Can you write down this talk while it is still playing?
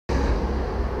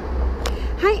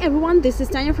Hi everyone, this is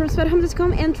Tanya from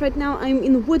Spotahome.com, and right now I'm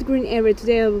in the Wood Green area.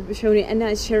 Today I will be showing you a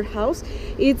nice share house.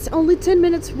 It's only 10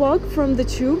 minutes walk from the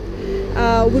tube,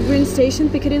 Wood Green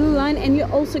station, Piccadilly line, and you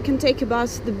also can take a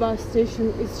bus. The bus station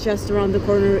is just around the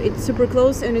corner. It's super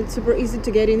close and it's super easy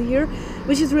to get in here,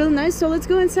 which is really nice. So let's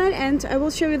go inside and I will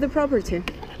show you the property.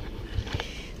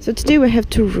 So today we have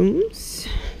two rooms.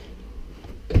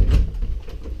 The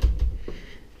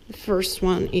first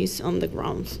one is on the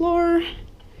ground floor.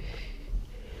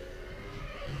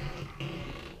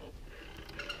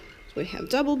 We have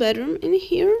double bedroom in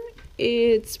here.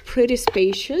 It's pretty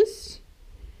spacious,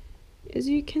 as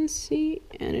you can see,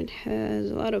 and it has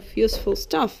a lot of useful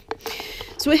stuff.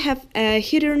 So we have a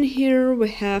heater in here, we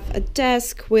have a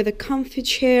desk with a comfy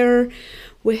chair,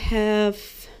 we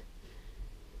have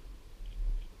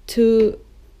two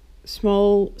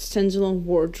small standalone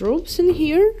wardrobes in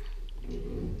here.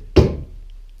 We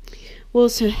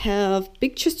also have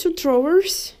big chest of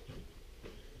drawers.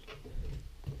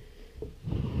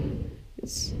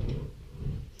 It's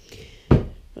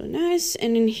really nice.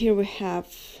 And in here we have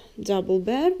double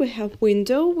bed, we have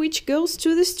window which goes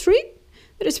to the street.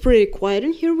 It is pretty quiet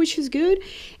in here, which is good.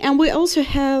 And we also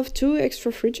have two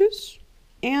extra fridges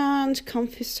and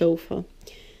comfy sofa.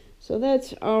 So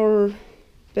that's our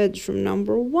bedroom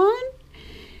number one.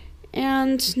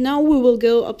 And now we will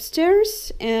go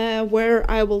upstairs where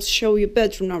I will show you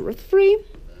bedroom number 3,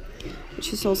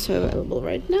 which is also available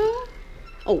right now.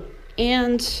 Oh,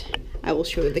 and I will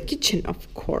show you the kitchen,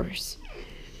 of course.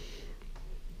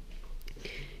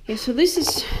 Yeah, so this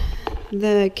is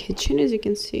the kitchen. As you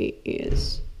can see,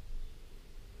 is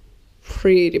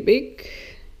pretty big.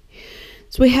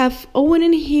 So we have oven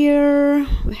in here,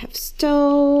 we have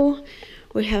stove,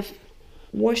 we have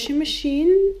washing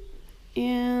machine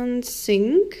and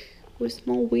sink with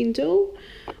small window.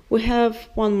 We have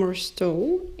one more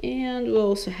stove, and we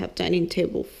also have dining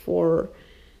table for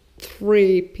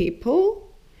 3 people.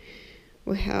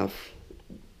 We have,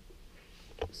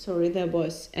 there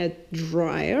was a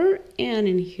dryer, and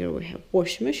in here we have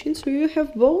washing machine, so you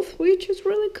have both, which is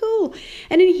really cool.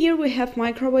 And in here we have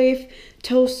microwave,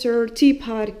 toaster,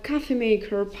 teapot, coffee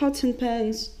maker, pots and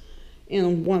pans,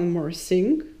 and one more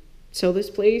sink. So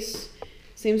this place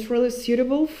seems really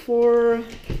suitable for a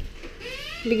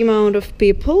big amount of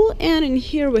people. And in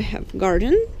here we have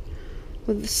garden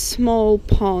with a small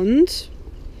pond,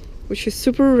 which is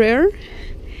super rare.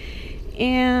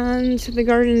 And the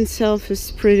garden itself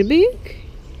is pretty big,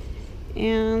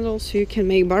 and also you can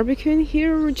make barbecue in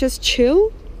here or just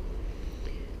chill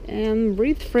and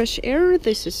breathe fresh air.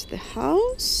 This is the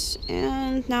house,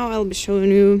 and now I'll be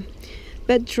showing you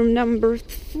bedroom number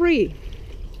 3.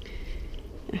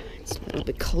 It's a little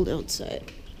bit cold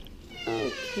outside.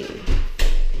 Okay.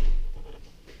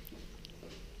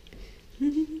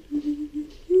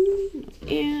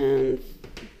 And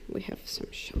we have some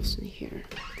shelves in here.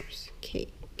 There's K.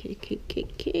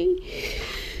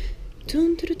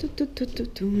 Dun, dun, dun, dun, dun, dun,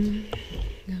 dun.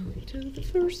 Going to the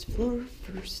first floor.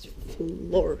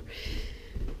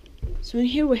 So in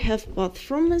here we have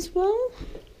bathroom as well.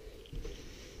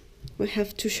 We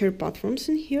have 2 shared bathrooms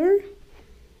in here.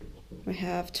 We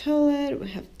have toilet, we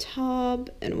have tub,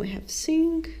 and we have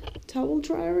sink, towel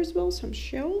dryer as well, some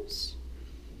shelves.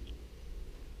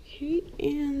 Okay,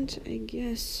 and I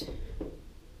guess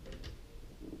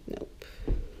nope.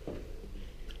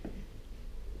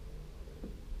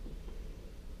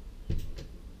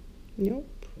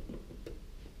 Nope.